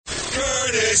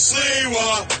Curtis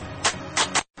Lewa.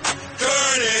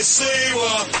 Curtis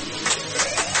Lewa.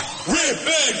 Rip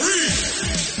and Read.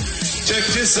 Check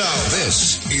this out.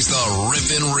 This is the Rip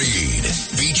and Read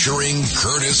featuring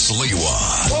Curtis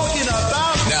Lewa. Talking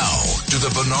about Now to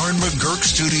the Bernard McGurk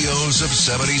studios of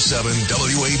 77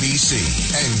 WABC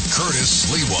and Curtis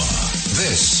Lewa.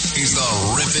 This is the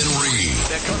Rip and Read.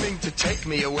 They're coming to take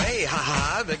me away,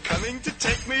 ha-ha. They're coming to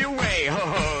take me away,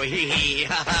 ho-ho, hee-hee,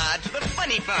 ha-ha. To the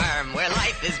funny farm where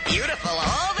life is beautiful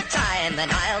all the time.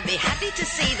 And I'll be happy to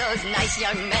see those nice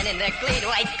young men in their clean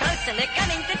white coats. And they're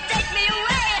coming to take me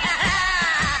away,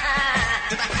 ha-ha.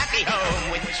 To the happy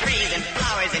home with trees and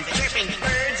flowers and chirping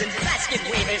birds and basket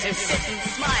weavers who sit and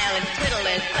smile and twiddle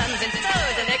their thumbs and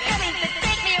toes. And they're coming to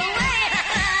take me away,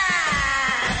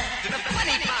 ha-ha. To the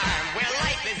funny farm where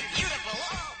life is beautiful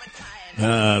all the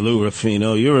time. Lou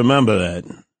Ruffino, you remember that.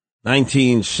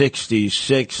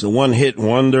 1966, the one-hit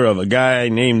wonder of a guy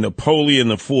named Napoleon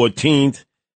the 14th.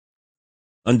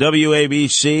 On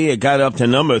WABC, it got up to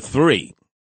number 3.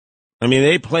 I mean,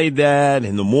 they played that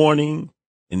in the morning,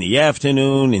 in the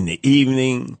afternoon, in the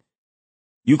evening.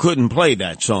 You couldn't play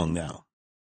that song now.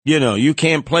 You know, you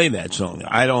can't play that song.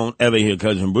 I don't ever hear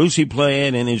Cousin Brucey play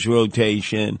it in his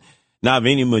rotation. Not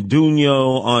Vinny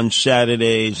Modugno on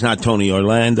Saturdays, not Tony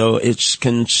Orlando. It's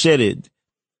considered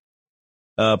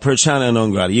persona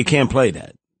non grata. You can't play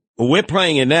that. Well, we're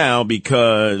playing it now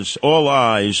because all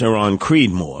eyes are on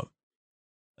Creedmoor,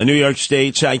 a New York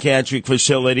State psychiatric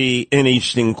facility in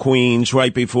Eastern Queens,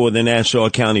 right before the Nassau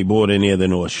County border near the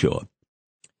North Shore.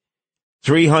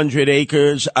 300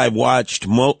 acres. I've walked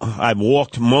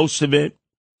most of it.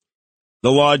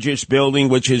 The largest building,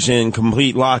 which is in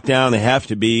complete lockdown, they have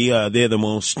to be. They're the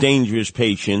most dangerous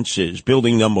patients, is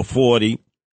building number 40.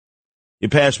 You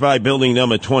pass by building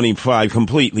number 25,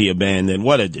 completely abandoned.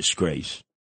 What a disgrace.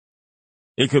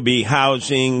 It could be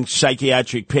housing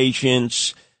psychiatric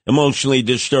patients, emotionally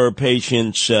disturbed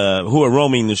patients who are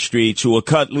roaming the streets, who were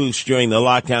cut loose during the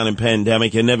lockdown and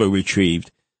pandemic and never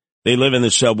retrieved. They live in the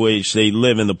subways, they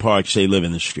live in the parks, they live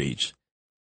in the streets.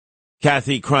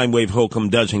 Kathy Crime Wave Holcomb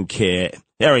doesn't care.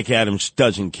 Eric Adams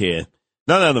doesn't care.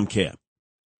 None of them care.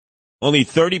 Only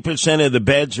 30% of the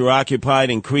beds are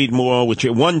occupied in Creedmoor, which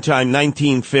at one time,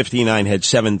 1959, had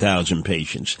 7,000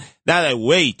 patients. Now that's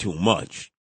way too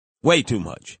much. Way too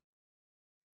much.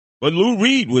 But Lou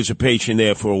Reed was a patient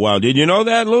there for a while. Did you know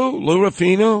that, Lou? Lou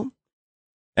Ruffino?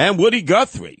 And Woody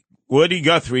Guthrie. Woody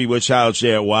Guthrie was housed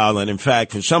there a while, and in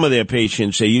fact, for some of their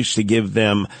patients, they used to give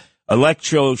them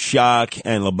electroshock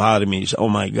and lobotomies. Oh,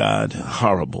 my God.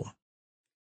 Horrible.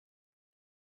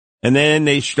 And then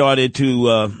they started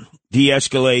to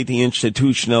de-escalate the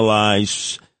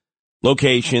institutionalized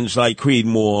locations like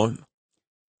Creedmoor,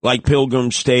 like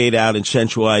Pilgrim State out in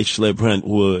Central Islip,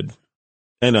 Brentwood,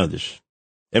 and others,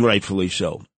 and rightfully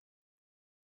so.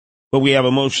 But we have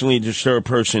emotionally disturbed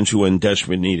persons who are in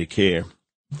desperate need of care.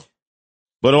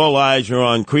 But all eyes are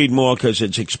on Creedmoor because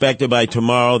it's expected by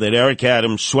tomorrow that Eric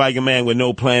Adams, swagger man with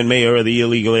no plan, mayor of the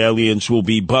illegal aliens, will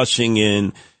be busing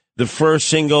in the first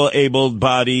single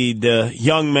able-bodied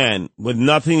young man with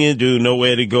nothing to do,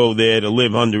 nowhere to go there, to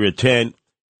live under a tent.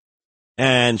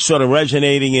 And sort of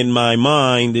resonating in my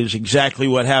mind is exactly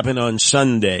what happened on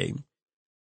Sunday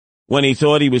when he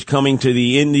thought he was coming to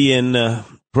the Indian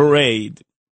parade,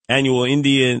 annual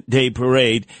Indian Day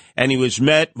parade, and he was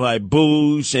met by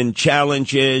boos and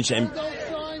challenges and...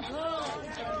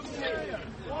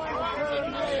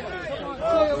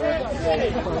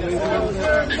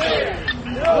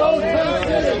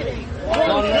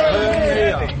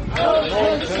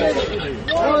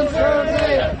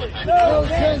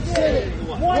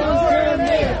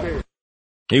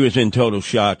 He was in total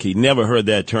shock. He'd never heard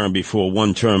that term before,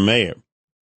 one-term mayor.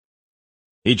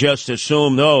 He just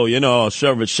assumed, I'll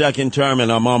serve a second term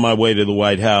and I'm on my way to the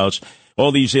White House.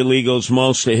 All these illegals,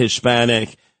 most are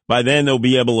Hispanic. By then they'll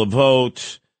be able to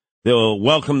vote. They'll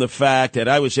welcome the fact that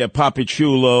I was their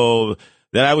papachulo,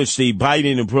 that I was the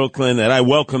Biden of Brooklyn, that I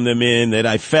welcomed them in, that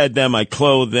I fed them, I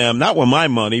clothed them, not with my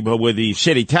money, but with the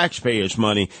city taxpayers'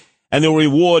 money. And they'll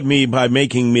reward me by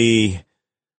making me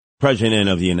President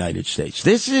of the United States.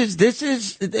 This is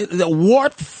the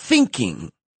warped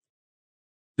thinking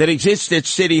that exists at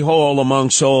City Hall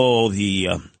amongst all the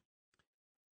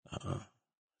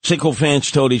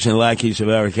sycophants, toadies, and lackeys of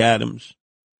Eric Adams,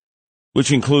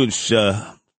 which includes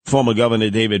former Governor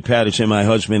David Paterson, my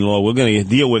husband-in-law. We're going to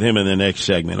deal with him in the next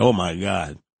segment. Oh, my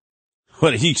God.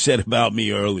 What he said about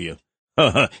me earlier.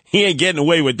 He ain't getting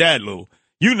away with that, Lou.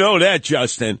 You know that,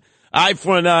 Justin. Eye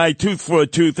for an eye, tooth for a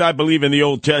tooth. I believe in the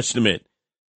Old Testament.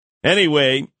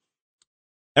 Anyway,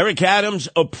 Eric Adams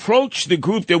approached the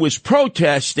group that was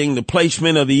protesting the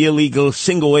placement of the illegal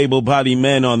single able-bodied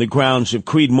men on the grounds of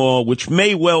Creedmoor, which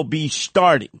may well be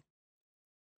starting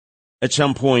at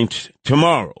some point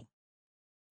tomorrow.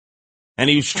 And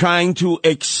he was trying to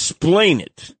explain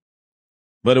it,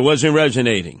 but it wasn't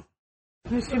resonating.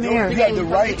 Mr. Mayor, you have the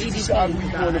right to decide who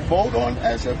you're going to vote on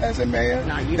as a mayor.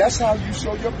 That's how you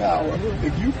show your power.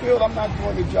 If you feel I'm not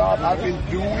doing the job I've been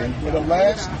doing for the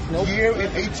last year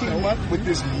and 18 months with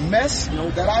this mess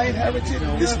that I inherited,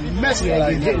 this mess that I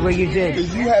inherited,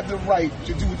 then you have the right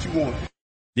to do what you want.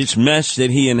 This mess that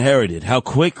he inherited, how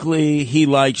quickly he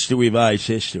likes to revise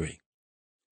history.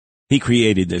 He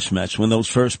created this mess when those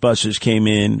first buses came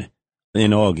in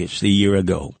August, a year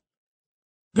ago.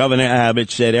 Governor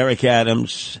Abbott said, Eric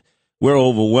Adams, we're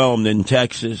overwhelmed in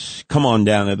Texas. Come on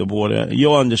down to the border.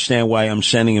 You'll understand why I'm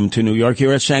sending him to New York.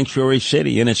 You're a sanctuary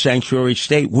city in a sanctuary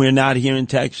state. We're not here in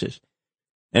Texas.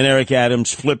 And Eric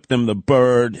Adams flipped them the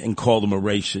bird and called him a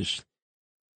racist.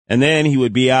 And then he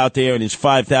would be out there in his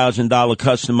 $5,000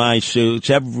 customized suits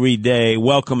every day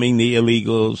welcoming the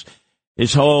illegals.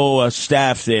 His whole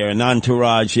staff there, an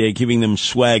entourage there, giving them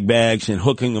swag bags and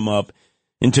hooking them up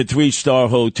into 3-star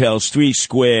hotels, 3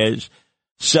 squares,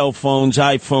 cell phones,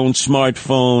 iPhones,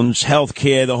 smartphones, health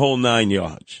care, the whole 9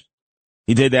 yards.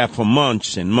 He did that for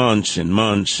months and months and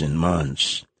months and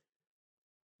months.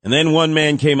 And then one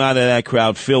man came out of that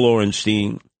crowd, Phil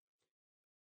Orenstein,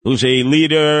 who's a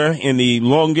leader in the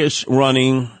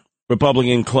longest-running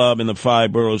Republican club in the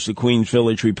 5 boroughs, the Queens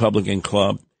Village Republican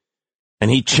Club. And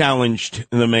he challenged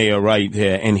the mayor right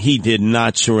there, and he did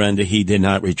not surrender. He did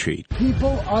not retreat.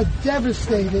 People are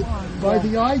devastated by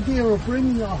the idea of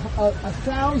bringing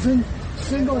 1,000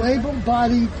 single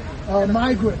able-bodied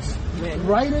migrants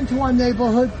right into our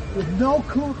neighborhood with no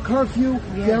curfew.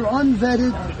 They're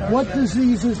unvetted. What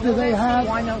diseases do they have?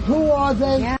 Who are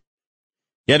they?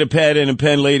 Get a pad and a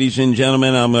pen, ladies and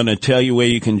gentlemen. I'm going to tell you where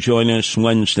you can join us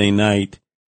Wednesday night.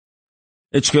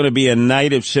 It's going to be a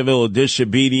night of civil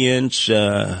disobedience.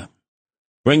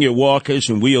 Bring your walkers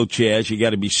and wheelchairs. You got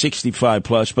to be 65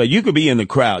 plus, but you could be in the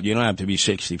crowd. You don't have to be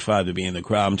 65 to be in the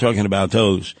crowd. I'm talking about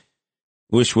those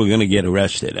wish we're going to get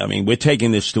arrested. I mean, we're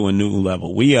taking this to a new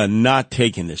level. We are not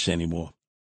taking this anymore.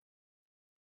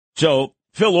 So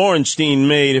Phil Orenstein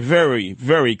made a very,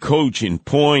 very cogent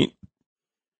point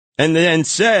and then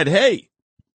said, hey,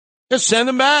 just send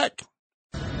them back.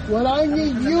 What I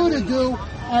need you to do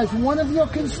as one of your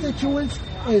constituents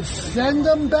is send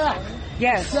them back.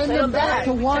 Yes, send them back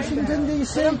to Washington, D.C.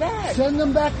 Send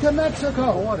them back to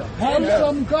Mexico. Have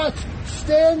some guts.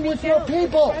 Stand with your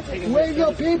people. We're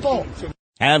your people.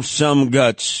 Have some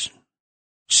guts.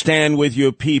 Stand with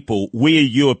your people. We're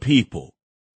your people.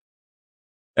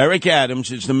 Eric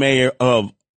Adams is the mayor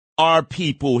of our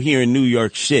people here in New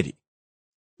York City.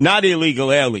 Not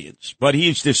illegal aliens, but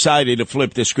he's decided to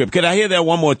flip the script. Could I hear that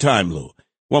one more time, Lou?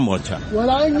 One more time. What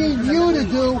I need you to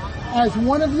do as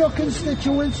one of your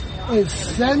constituents is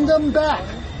send them back.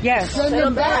 Yes. Send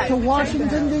them back to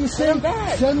Washington, D.C.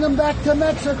 Send them back to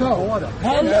Mexico.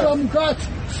 Have some guts.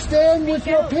 Stand with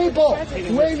your people.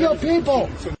 We're your people.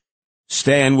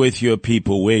 Stand with your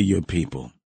people. We're your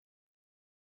people.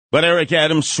 But Eric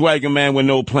Adams, swagger man with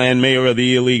no plan, mayor of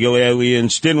the illegal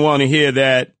aliens, didn't want to hear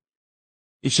that.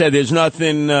 He said there's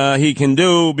nothing he can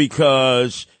do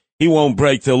because he won't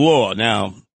break the law.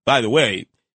 Now, by the way,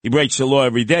 he breaks the law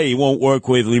every day. He won't work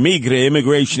with LIMIGRE,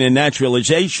 Immigration and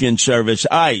Naturalization Service,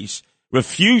 ICE,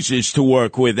 refuses to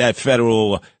work with that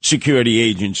federal security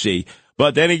agency.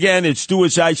 But then again, it's do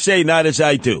as I say, not as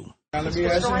I do. Now, let me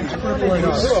ask you,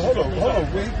 hold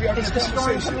on. We have this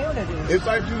conversation. If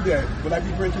I do that, will I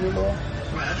be breaking the law?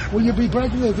 Will you be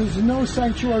breaking it? There's no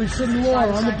sanctuary city law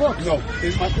on the books. No,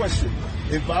 here's my question.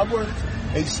 If I were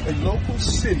a local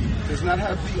city does not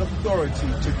have the authority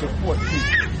to deport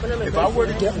people. If I were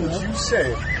to get what you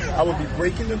said, I would be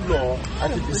breaking the law. I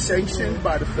could be sanctioned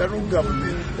by the federal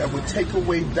government that would take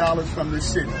away dollars from the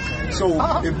city. So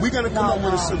if we're going to come up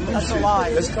with a solution,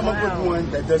 let's come up with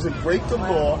one that doesn't break the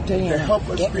law to help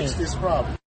us fix this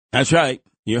problem. That's right.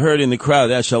 You heard in the crowd,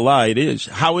 that's a lie. It is.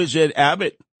 How is it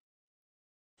Abbott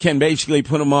can basically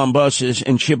put them on buses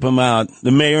and ship them out?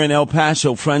 The mayor in El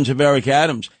Paso, friends of Eric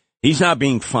Adams, he's not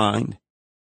being fined.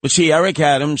 But see, Eric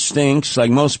Adams thinks, like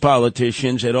most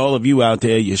politicians, that all of you out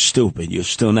there, you're stupid. You're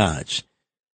still not.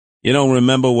 You don't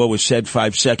remember what was said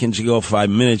 5 seconds ago, 5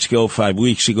 minutes ago, 5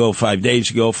 weeks ago, 5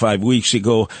 days ago, 5 weeks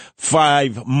ago,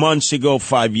 5 months ago,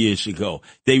 5 years ago.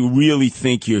 They really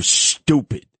think you're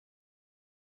stupid.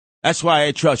 That's why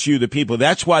I trust you, the people.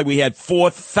 That's why we had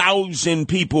 4,000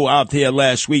 people out there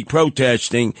last week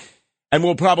protesting, and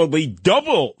we'll probably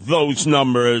double those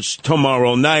numbers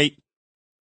tomorrow night.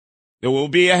 There will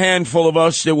be a handful of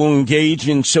us that will engage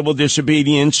in civil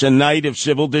disobedience, a night of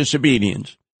civil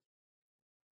disobedience.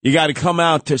 You got to come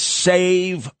out to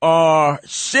save our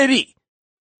city,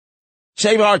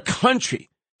 save our country.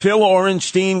 Phil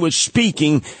Orenstein was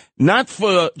speaking not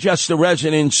for just the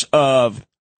residents of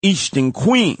Eastern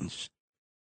Queens,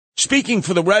 speaking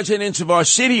for the residents of our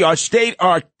city, our state,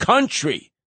 our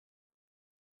country.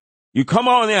 You come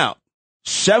on out.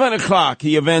 7 o'clock,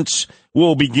 the events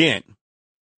will begin.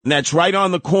 And that's right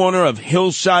on the corner of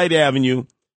Hillside Avenue,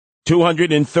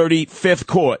 235th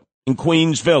Court in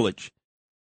Queens Village,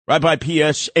 right by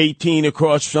PS 18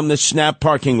 across from the Snap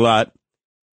parking lot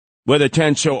where the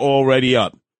tents are already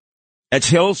up. That's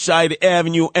Hillside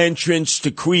Avenue entrance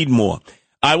to Creedmoor.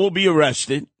 I will be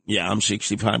arrested. Yeah, I'm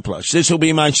 65 plus. This will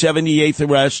be my 78th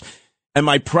arrest and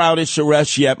my proudest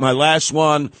arrest yet. My last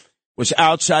one was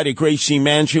outside a Gracie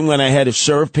Mansion when I had to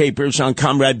serve papers on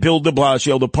Comrade Bill de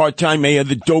Blasio, the part-time mayor,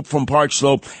 the dope from Park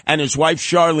Slope, and his wife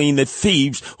Charlene, the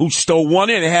thieves who stole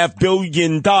 $1.5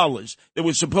 billion that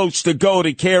was supposed to go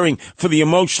to caring for the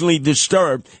emotionally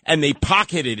disturbed, and they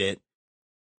pocketed it.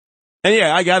 And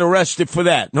yeah, I got arrested for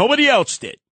that. Nobody else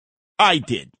did. I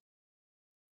did.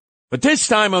 But this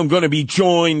time I'm going to be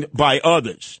joined by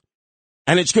others,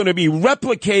 and it's going to be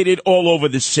replicated all over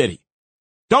the city.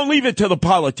 Don't leave it to the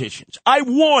politicians. I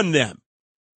warned them.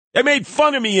 They made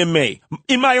fun of me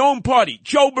in my own party.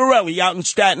 Joe Borelli out in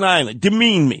Staten Island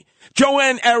demeaned me.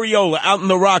 Joanne Ariola out in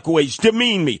the Rockaways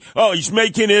demeaned me. Oh, he's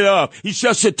making it up. He's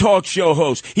just a talk show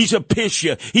host. He's a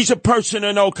pisher. He's a person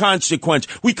of no consequence.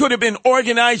 We could have been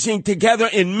organizing together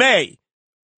in May.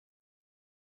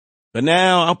 But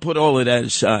now I'll put all of that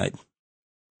aside.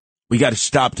 We got to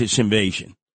stop this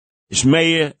invasion. This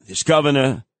mayor, this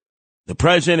governor, the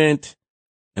president,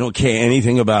 they don't care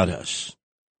anything about us.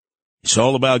 It's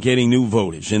all about getting new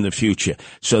voters in the future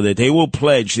so that they will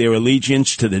pledge their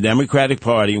allegiance to the Democratic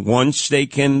Party once they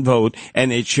can vote and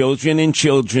their children and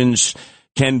children's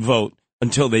can vote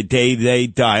until the day they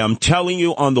die. I'm telling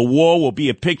you, on the wall will be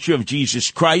a picture of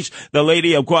Jesus Christ, the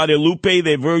Lady of Guadalupe,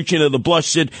 their Virgin of the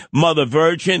Blessed Mother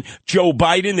Virgin, Joe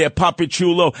Biden, their Papa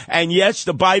Chulo, and yes,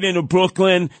 the Biden of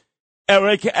Brooklyn,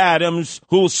 Eric Adams,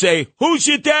 who will say, "Who's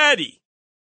your daddy?"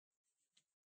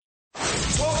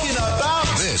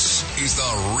 This is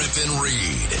the Rip and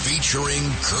Read featuring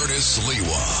Curtis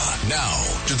Lewa. Now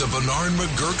to the Bernard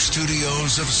McGurk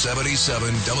studios of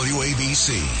 77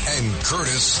 WABC and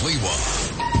Curtis Lewa.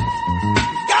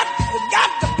 Got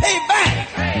to pay back.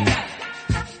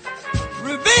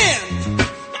 Revenge.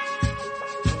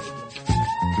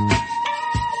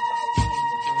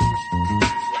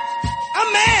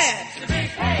 I'm mad.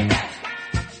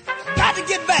 Got to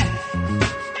get back.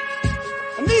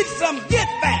 I need some get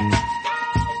back.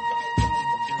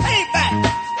 Pay back.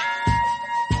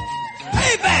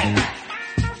 Pay back.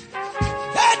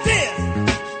 That's it.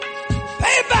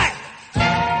 Pay back.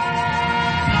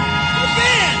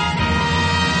 Revenge.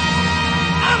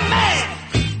 I'm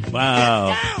mad. Wow.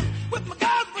 Down with my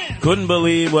girlfriend. Couldn't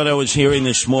believe what I was hearing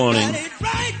this morning That ain't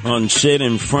right. on Sid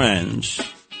and Friends.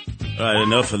 All right,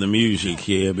 enough of the music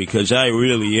here because I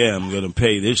really am going to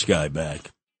pay this guy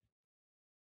back.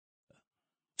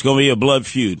 It's going to be a blood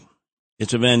feud.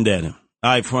 It's a vendetta.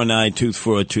 Eye for an eye, tooth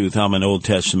for a tooth. I'm an Old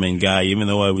Testament guy, even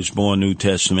though I was born New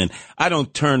Testament. I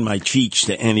don't turn my cheeks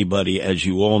to anybody, as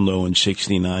you all know, in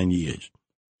 69 years.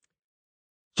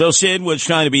 So Sid was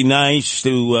trying to be nice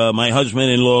to my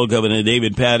husband-in-law, Governor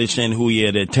David Paterson, who he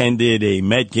had attended a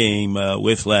Met game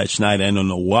with last night. I don't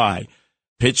know why.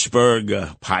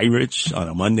 Pittsburgh Pirates on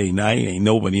a Monday night. Ain't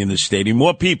nobody in the stadium.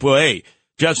 More people, hey,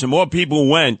 Justin, more people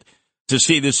went to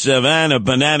see the Savannah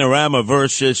Bananarama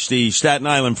versus the Staten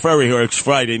Island Ferry Hawks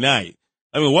Friday night.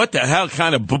 I mean, what the hell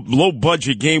kind of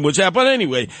low-budget game was that? But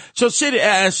anyway, so Sid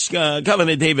asked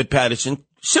Governor David Paterson,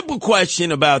 simple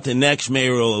question about the next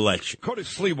mayoral election.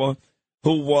 Curtis Lewa,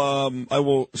 who I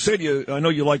will say to you, I know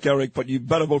you like Eric, but you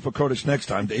better vote for Curtis next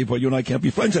time, Dave, or you and I can't be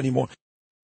friends anymore.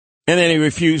 And then he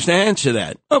refused to answer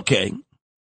that. Okay.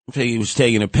 I think he was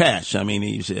taking a pass. I mean,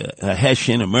 he's a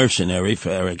Hessian, a mercenary for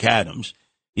Eric Adams.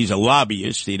 He's a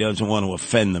lobbyist. He doesn't want to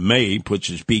offend the mayor. He puts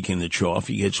his beak in the trough.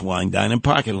 He gets wine down and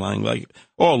pocket line like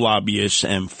all lobbyists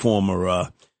and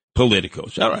former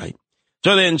politicos. All right.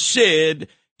 So then Sid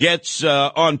gets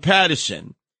on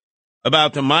Paterson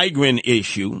about the migrant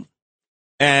issue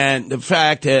and the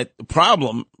fact that the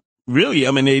problem really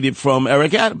emanated from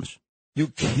Eric Adams. You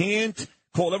can't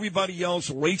call everybody else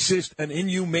racist and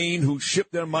inhumane who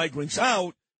ship their migrants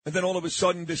out and then all of a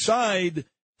sudden decide,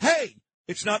 hey,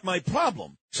 it's not my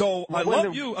problem. So I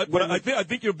love you, but I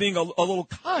think you're being a little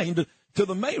kind to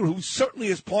the mayor, who certainly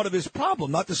is part of his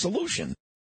problem, not the solution.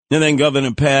 And then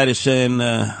Governor Patterson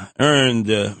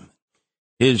earned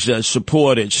his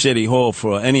support at City Hall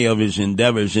for any of his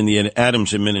endeavors in the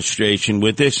Adams administration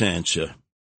with this answer.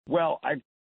 Well, I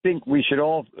think we should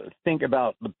all think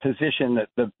about the position that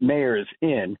the mayor is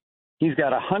in. He's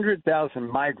got 100,000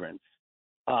 migrants.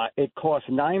 It costs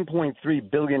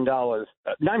 $9.3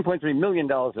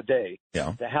 million a day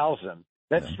to house them.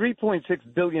 That's $3.6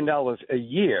 billion a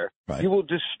year. Right. You will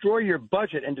destroy your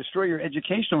budget and destroy your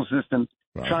educational system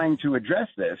trying to address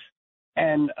this.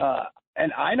 And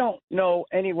I don't know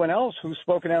anyone else who's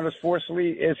spoken out as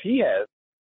forcefully as he has.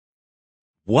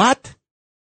 What?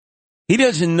 He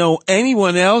doesn't know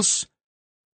anyone else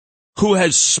who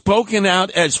has spoken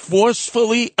out as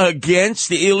forcefully against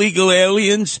the illegal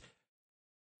aliens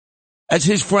as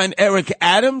his friend Eric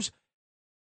Adams?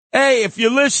 Hey, if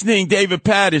you're listening, David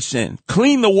Patterson,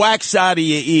 clean the wax out of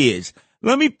your ears.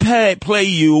 Let me play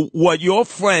you what your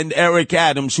friend Eric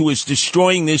Adams, who is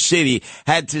destroying this city,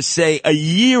 had to say a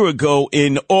year ago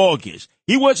in August.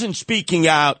 He wasn't speaking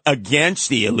out against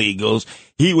the illegals.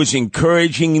 He was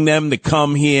encouraging them to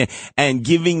come here and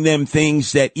giving them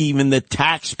things that even the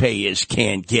taxpayers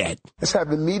can't get. Let's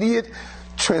have immediate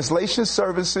translation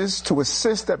services to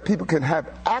assist that people can have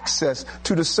access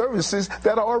to the services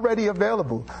that are already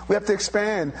available. We have to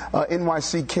expand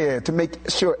NYC Care to make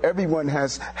sure everyone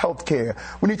has health care.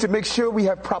 We need to make sure we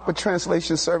have proper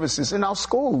translation services in our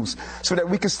schools so that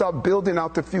we can start building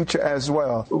out the future as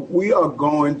well. We are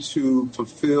going to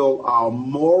fulfill our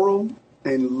moral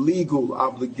and legal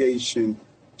obligation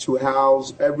to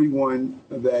house everyone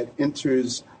that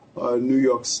enters New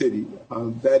York City.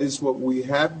 That is what we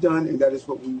have done, and that is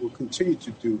what we will continue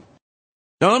to do.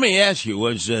 Now, let me ask you,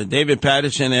 was David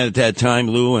Patterson at that time,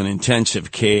 Lou, in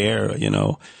intensive care,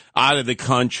 out of the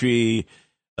country,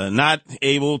 not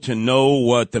able to know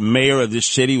what the mayor of this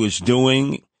city was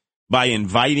doing by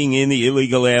inviting in the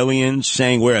illegal aliens,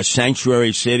 saying we're a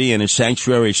sanctuary city and a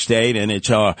sanctuary state, and it's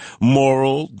our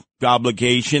moral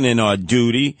obligation and our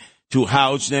duty to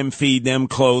house them, feed them,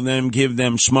 clothe them, give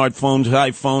them smartphones,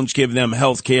 iPhones, give them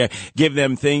health care, give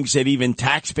them things that even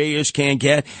taxpayers can't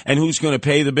get. And who's going to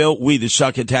pay the bill? We, the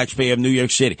sucker taxpayer of New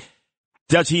York City.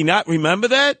 Does he not remember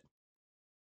that?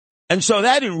 And so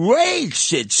that enraged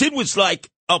Sid. Sid was like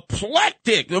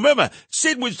apoplectic. Remember,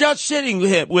 Sid was just sitting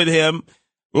with him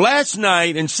last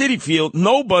night in Citi Field.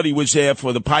 Nobody was there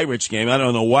for the Pirates game. I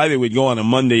don't know why they would go on a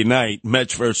Monday night,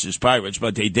 Mets versus Pirates,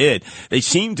 but they did. They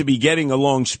seemed to be getting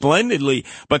along splendidly,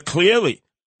 but clearly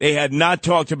they had not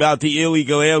talked about the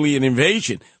illegal alien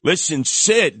invasion. Listen,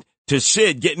 Sid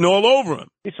getting all over him.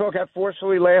 He spoke out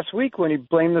forcefully last week when he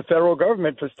blamed the federal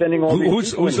government for sending all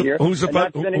these people in here and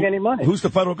not sending any money. Who's the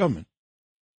federal government?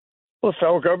 Well, the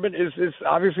federal government is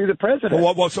obviously the president.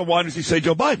 Well, so why does he say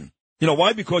Joe Biden? You know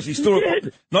why? Because he still...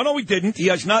 No, he didn't. He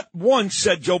has not once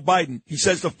said Joe Biden. He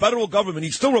says the federal government. He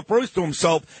still refers to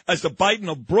himself as the Biden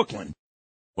of Brooklyn.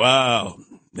 Wow.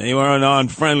 They weren't on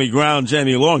friendly grounds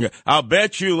any longer. I'll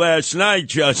bet you last night,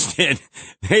 Justin,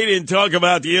 they didn't talk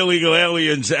about the illegal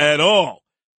aliens at all.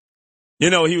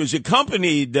 He was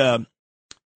accompanied,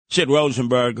 Sid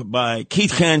Rosenberg, by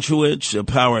Keith Kantrowitz of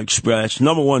Power Express,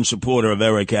 #1 supporter of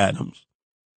Eric Adams.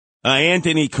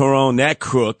 Anthony Carone, that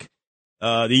crook.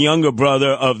 The younger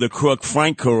brother of the crook,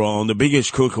 Frank Carone, the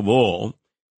biggest crook of all,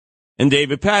 and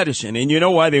David Patterson. And you know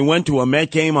why they went to a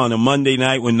Met game on a Monday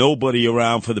night when nobody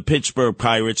around for the Pittsburgh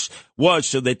Pirates was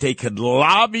so that they could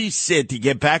lobby Sid to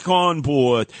get back on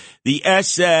board the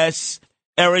SS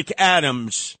Eric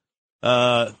Adams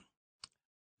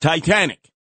Titanic.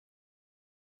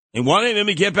 They wanted him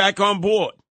to get back on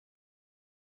board.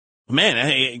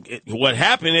 Man, what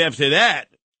happened after that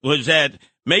was that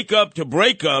make-up to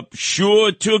break-up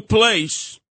sure took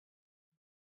place.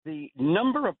 The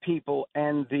number of people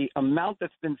and the amount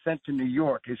that's been sent to New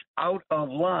York is out of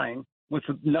line with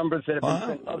the numbers that have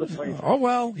been sent other places. Oh,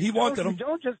 well, he wanted them. You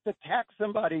don't just attack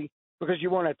somebody because you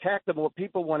want to attack them or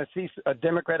people want to see a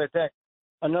Democrat attack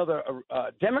another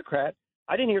Democrat.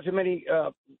 I didn't hear too many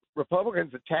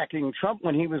Republicans attacking Trump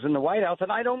when he was in the White House,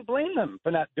 and I don't blame them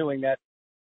for not doing that.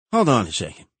 Hold on a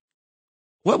second.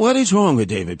 What is wrong with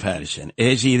David Patterson?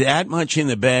 Is he that much in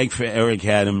the bag for Eric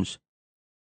Adams?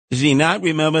 Does he not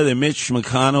remember that Mitch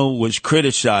McConnell was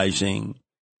criticizing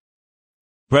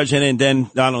President then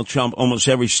Donald Trump almost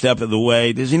every step of the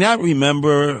way? Does he not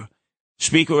remember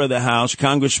Speaker of the House,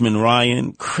 Congressman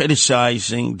Ryan,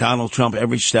 criticizing Donald Trump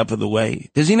every step of the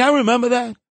way? Does he not remember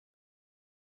that?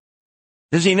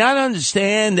 Does he not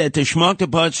understand that the schmuck the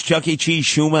butts Chuck E. Cheese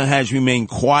Schumer has remained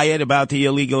quiet about the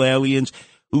illegal aliens?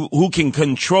 Who can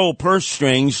control purse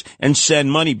strings and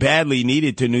send money badly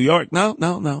needed to New York? No.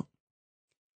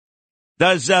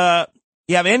 Does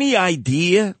you have any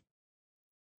idea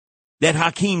that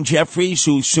Hakeem Jeffries,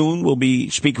 who soon will be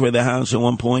Speaker of the House at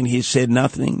one point, he said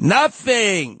nothing.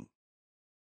 Nothing!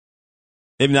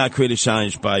 They've not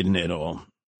criticized Biden at all,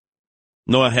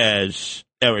 nor has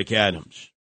Eric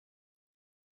Adams.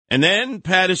 And then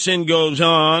Patterson goes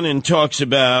on and talks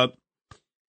about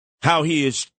how he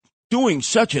is doing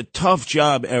such a tough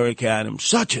job, Eric Adams,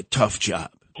 such a tough job.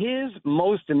 His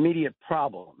most immediate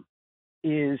problem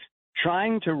is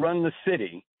trying to run the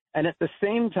city, and at the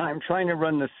same time trying to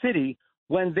run the city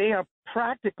when they are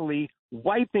practically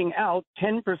wiping out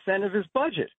 10% of his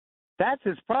budget. That's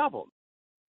his problem.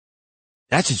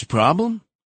 That's his problem?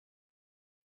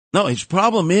 No, his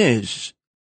problem is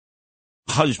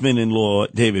husband-in-law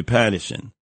David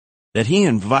Patterson, that he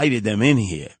invited them in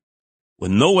here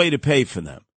with no way to pay for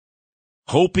them,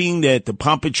 hoping that the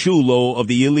Pampachulo of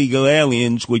the illegal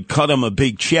aliens would cut him a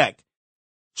big check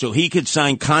so he could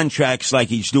sign contracts like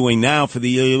he's doing now for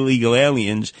the illegal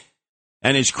aliens,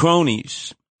 and his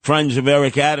cronies, friends of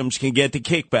Eric Adams, can get the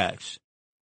kickbacks.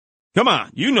 Come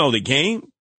on, you know the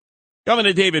game.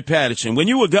 Governor David Patterson, when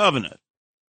you were governor,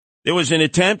 there was an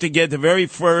attempt to get the very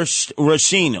first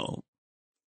Racino,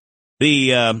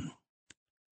 the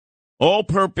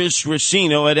all-purpose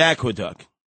Racino at Aqueduct.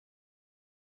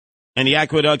 And the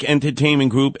Aqueduct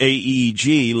Entertainment Group,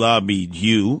 AEG, lobbied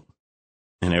you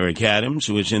and Eric Adams,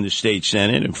 who was in the state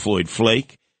Senate, and Floyd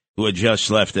Flake, who had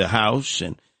just left the House,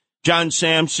 and John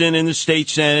Sampson in the state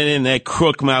Senate, and that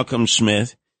crook Malcolm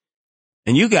Smith.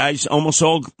 And you guys almost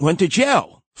all went to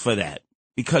jail for that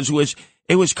because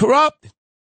it was corrupt.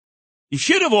 You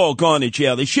should have all gone to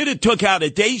jail. They should have took out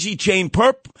a daisy chain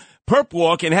perp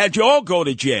walk and had you all go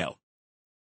to jail.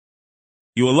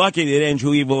 You were lucky that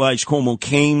Andrew Evil Eyes Cuomo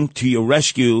came to your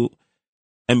rescue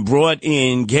and brought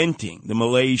in Genting, the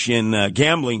Malaysian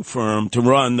gambling firm, to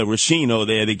run the Racino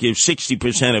there that gives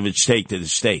 60% of its stake to the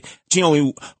state. It's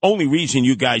the only reason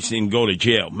you guys didn't go to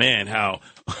jail. Man, how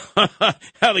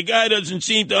the guy doesn't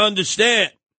seem to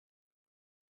understand.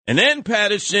 And then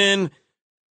Patterson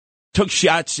took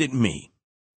shots at me.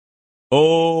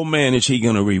 Oh, man, is he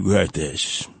going to regret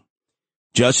this?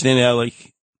 Justin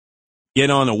Ellick, get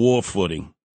on a war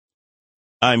footing.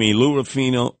 I mean, Lou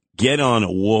Rufino, get on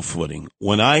a war footing.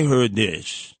 When I heard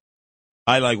this,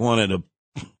 I wanted to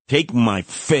take my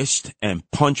fist and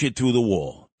punch it through the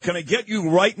wall. Can I get you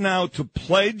right now to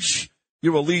pledge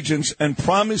your allegiance and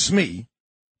promise me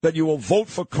that you will vote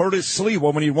for Curtis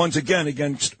Sliwa when he runs again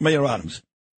against Mayor Adams?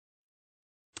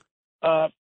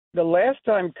 The last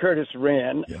time Curtis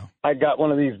ran, I got one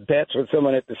of these bets with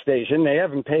someone at the station. They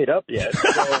haven't paid up yet.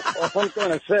 So all I'm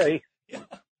going to say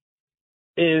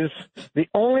is the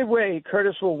only way Curtis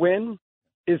will win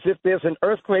is if there's an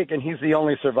earthquake and he's the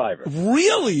only survivor.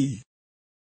 Really?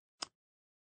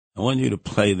 I want you to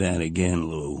play that again,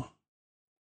 Lou.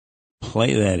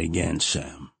 Play that again,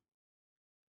 Sam.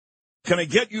 Can I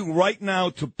get you right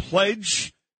now to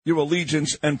pledge your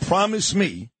allegiance and promise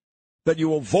me that you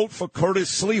will vote for Curtis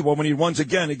Sliwa when he runs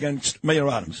again against Mayor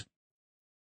Adams?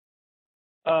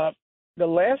 The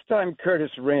last time Curtis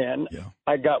ran,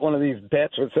 I got one of these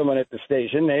bets with someone at the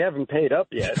station. They haven't paid up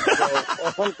yet.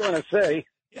 So all I'm going to say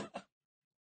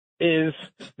is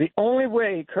the only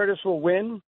way Curtis will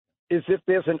win is if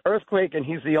there's an earthquake and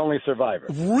he's the only survivor.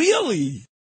 Really?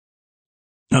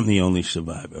 I'm the only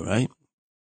survivor, right?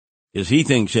 Because he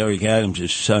thinks Eric Adams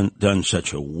has done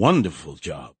such a wonderful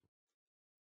job.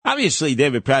 Obviously,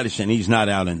 David Patterson, he's not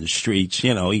out in the streets.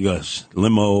 You know, he goes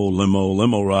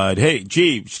limo ride. Hey,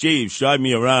 Jeeves, drive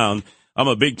me around. I'm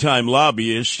a big-time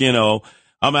lobbyist, you know.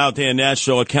 I'm out there in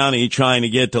Nassau County trying to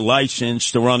get the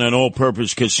license to run an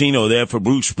all-purpose casino there for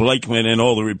Bruce Blakeman and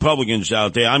all the Republicans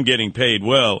out there. I'm getting paid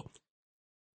well.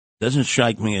 Doesn't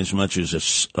strike me as much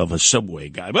as of a subway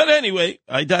guy. But anyway,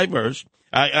 I digress.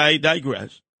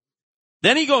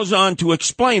 Then he goes on to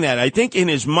explain that. I think in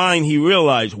his mind he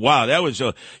realized, wow, that was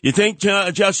you think,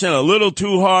 Justin, a little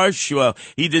too harsh? Well,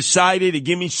 he decided to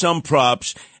give me some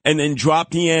props and then drop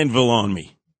the anvil on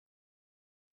me.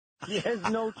 He has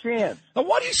no chance. Now,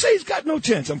 why do you say he's got no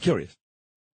chance? I'm curious.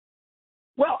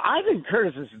 Well, I think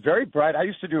Curtis is very bright. I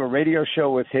used to do a radio show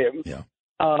with him. Yeah.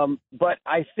 But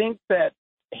I think that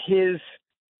his,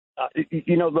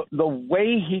 the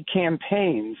way he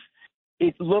campaigns,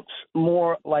 it looks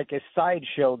more like a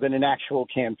sideshow than an actual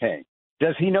campaign.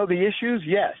 Does he know the issues?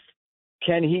 Yes.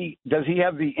 Does he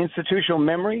have the institutional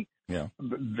memory? Yeah.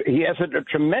 He has a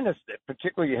tremendous,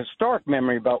 particularly historic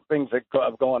memory about things that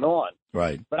have gone on.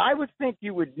 Right. But I would think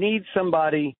you would need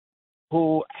somebody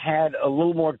who had a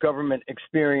little more government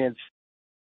experience.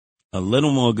 A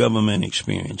little more government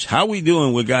experience. How are we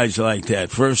doing with guys like that?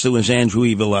 First, it was Andrew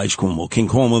Evil Eyes Cuomo, King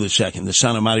Cuomo II, the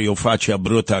son of Mario Faccia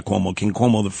Bruta Cuomo, King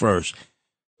Cuomo I.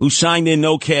 who signed in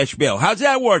no cash bail. How's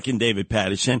that working, David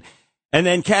Patterson? And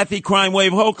then Kathy Crime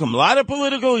Wave Holcomb. A lot of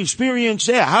political experience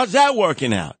there. How's that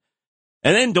working out?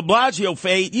 And then de Blasio for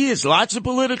 8 years. Lots of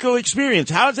political experience.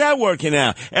 How's that working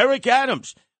out? Eric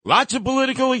Adams. Lots of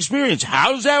political experience.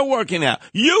 How's that working out?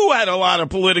 You had a lot of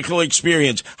political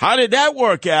experience. How did that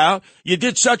work out? You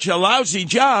did such a lousy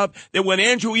job that when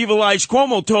Andrew Evil Eyes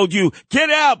Cuomo told you,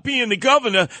 get out being the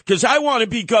governor because I want to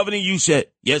be governor, you said,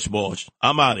 yes, boss,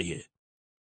 I'm out of here.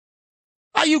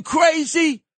 Are you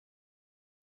crazy?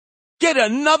 Get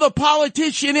another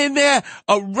politician in there,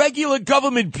 a regular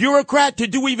government bureaucrat to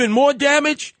do even more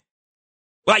damage?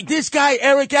 Like this guy,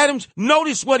 Eric Adams,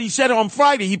 notice what he said on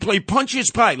Friday. He played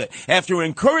Pontius Pilate after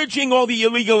encouraging all the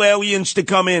illegal aliens to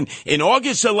come in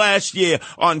August of last year.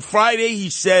 On Friday,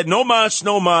 he said, no mas,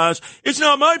 no mas. It's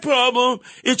not my problem.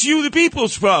 It's you, the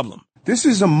people's problem. This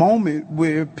is a moment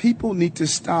where people need to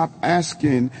stop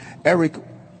asking, Eric,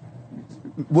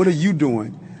 what are you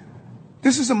doing?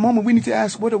 This is a moment we need to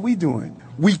ask, what are we doing?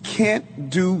 We can't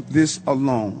do this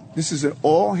alone. This is an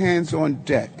all hands on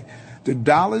deck. The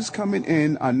dollars coming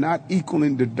in are not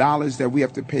equaling the dollars that we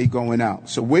have to pay going out.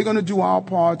 So we're going to do our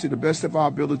part to the best of our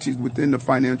abilities within the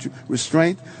financial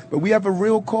restraint. But we have a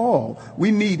real call.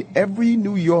 We need every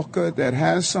New Yorker that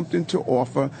has something to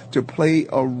offer to play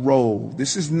a role.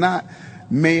 This is not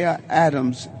Mayor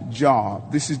Adams'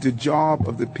 job. This is the job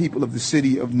of the people of the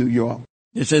city of New York.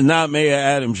 This is not Mayor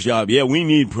Adams' job. Yeah, we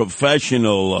need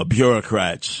professional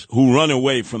bureaucrats who run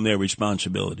away from their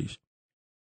responsibilities.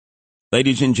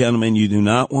 Ladies and gentlemen, you do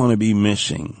not want to be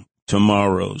missing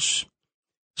tomorrow's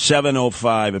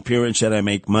 7:05 appearance that I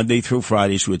make Monday through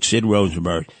Fridays with Sid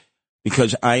Rosenberg,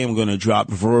 because I am going to drop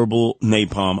verbal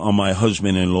napalm on my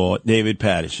husband-in-law, David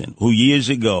Patterson, who years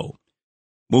ago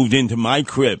moved into my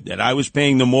crib that I was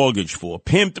paying the mortgage for,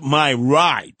 pimped my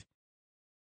ride,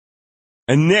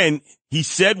 and then he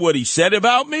said what he said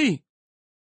about me.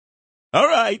 All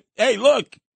right. Hey,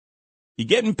 look, you're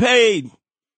getting paid.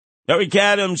 Eric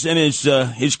Adams and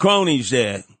his cronies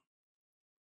there.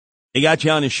 They got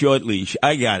you on a short leash.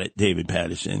 I got it, David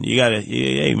Patterson. You got to,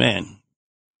 hey, man.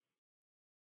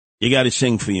 You got to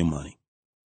sing for your money.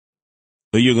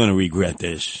 But you're going to regret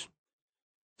this.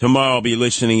 Tomorrow I'll be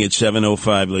listening at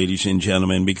 7:05, ladies and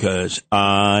gentlemen, because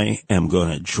I am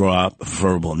going to drop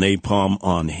verbal napalm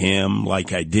on him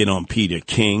like I did on Peter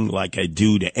King, like I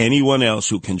do to anyone else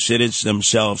who considers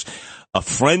themselves a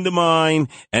friend of mine,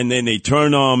 and then they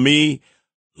turn on me.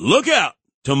 Look out.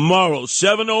 Tomorrow,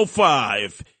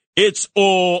 7:05, it's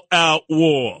all out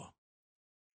war.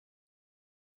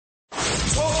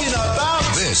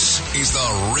 This is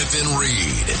the Rip and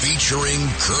Read featuring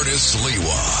Curtis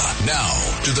Lewa. Now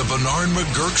to the Bernard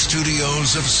McGurk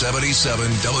studios of 77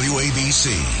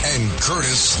 WABC and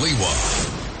Curtis Lewa.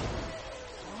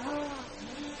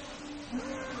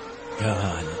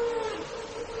 God.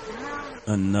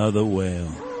 Another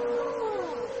whale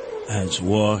has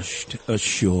washed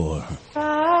ashore.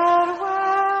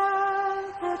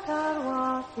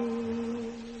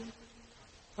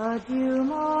 Adieu,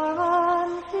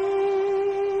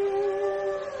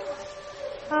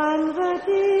 and the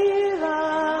dear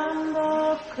land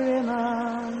of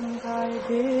Crimond, I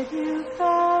bid you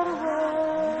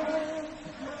farewell.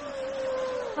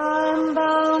 I'm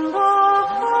bound off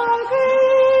for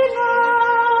Greenland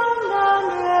and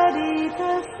ready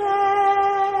to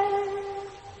sail,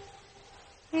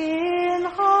 in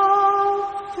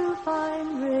hopes to find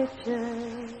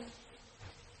riches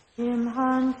in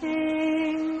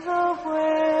hunting the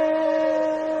whale.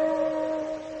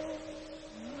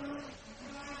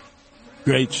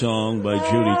 Great song by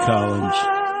Judy Collins.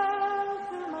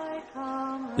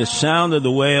 The sound of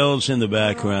the whales in the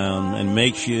background and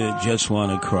makes you just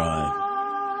want to cry.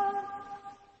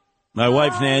 My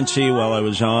wife Nancy, while I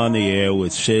was on the air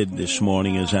with Sid this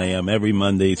morning, as I am every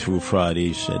Monday through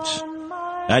Fridays, it's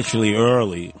actually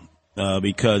early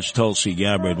because Tulsi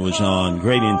Gabbard was on.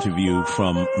 Great interview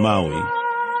from Maui.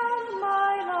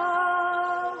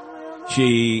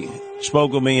 She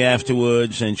spoke with me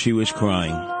afterwards and she was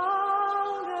crying.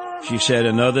 She said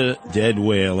another dead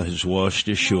whale has washed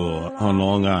ashore on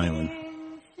Long Island,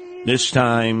 this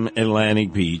time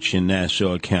Atlantic Beach in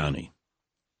Nassau County.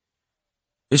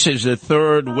 This is the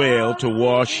third whale to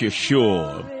wash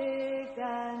ashore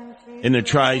in the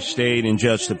tri-state in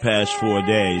just the past 4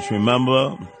 days.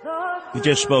 Remember, we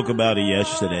just spoke about it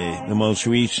yesterday. The most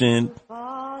recent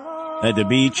at the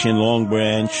beach in Long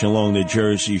Branch along the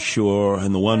Jersey Shore,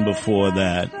 and the one before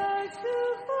that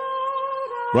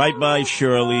right by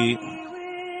Shirley,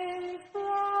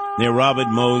 near Robert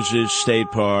Moses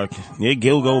State Park, near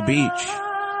Gilgo Beach.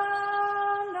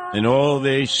 And all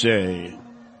they say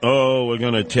oh, we're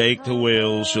going to take the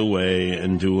whales away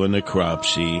and do a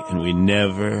necropsy, and we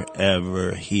never,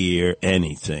 ever hear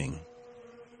anything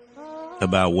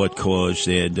about what caused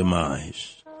their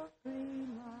demise.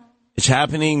 It's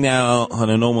happening now on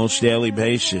an almost daily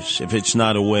basis. If it's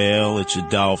not a whale, it's a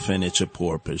dolphin, it's a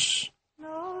porpoise.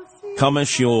 Come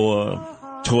ashore,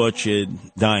 tortured,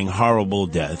 dying horrible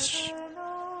deaths.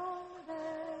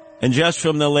 And just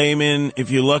from the layman,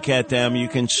 if you look at them, you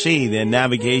can see their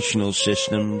navigational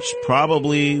systems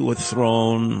probably were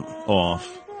thrown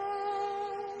off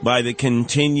by the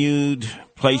continued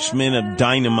placement of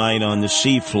dynamite on the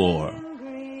seafloor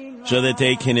so that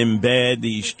they can embed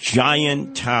these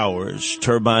giant towers,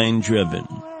 turbine-driven,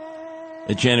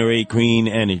 that generate green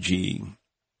energy,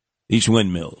 these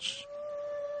windmills.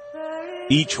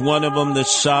 Each one of them the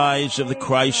size of the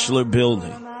Chrysler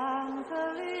Building.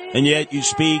 And yet you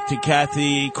speak to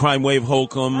Kathy Crime Wave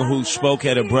Holcomb, who spoke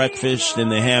at a breakfast in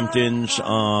the Hamptons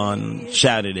on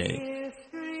Saturday.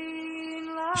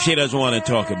 She doesn't want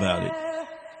to talk about it.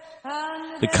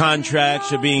 The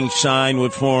contracts are being signed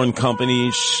with foreign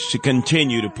companies to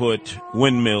continue to put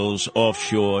windmills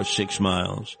offshore 6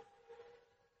 miles.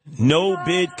 No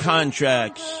bid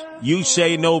contracts. You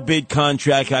say no bid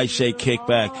contract, I say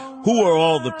kickback. Who are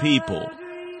all the people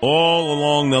all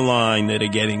along the line that are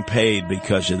getting paid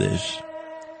because of this?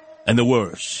 And the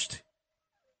worst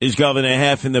is Governor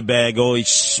Half in the Bag, always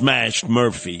smashed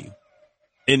Murphy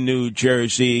in New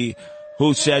Jersey,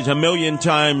 who says 1,000,000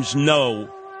 times no,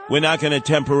 we're not going to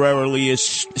temporarily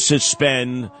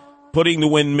suspend putting the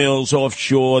windmills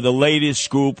offshore. The latest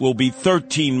group will be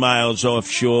 13 miles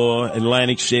offshore,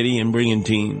 Atlantic City and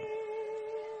Brigantine.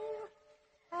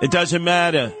 It doesn't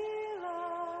matter.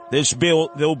 This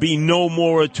bill, there'll be no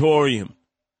moratorium.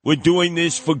 We're doing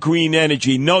this for green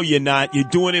energy. No, you're not. You're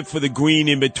doing it for the green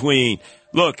in between.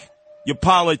 Look, your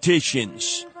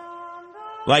politicians,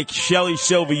 like Shelley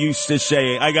Silver used to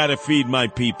say, I got to feed my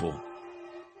people.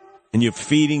 And you're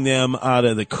feeding them out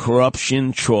of the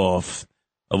corruption trough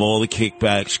of all the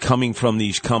kickbacks coming from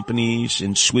these companies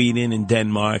in Sweden and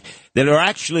Denmark that are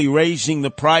actually raising the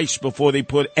price before they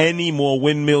put any more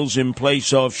windmills in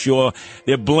place offshore.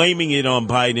 They're blaming it on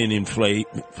Biden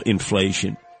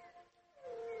inflation.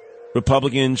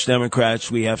 Republicans, Democrats,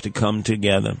 we have to come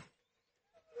together.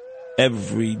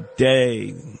 Every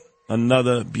day,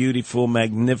 another beautiful,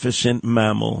 magnificent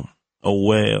mammal, a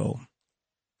whale,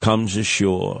 comes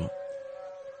ashore,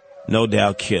 no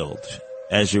doubt killed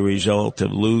as a result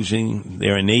of losing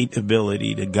their innate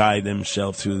ability to guide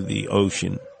themselves through the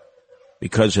ocean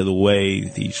because of the way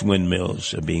these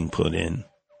windmills are being put in.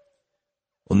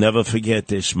 We'll never forget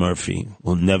this, Murphy.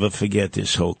 We'll never forget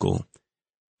this, Hochul.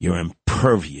 You're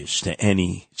impervious to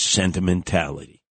any sentimentality.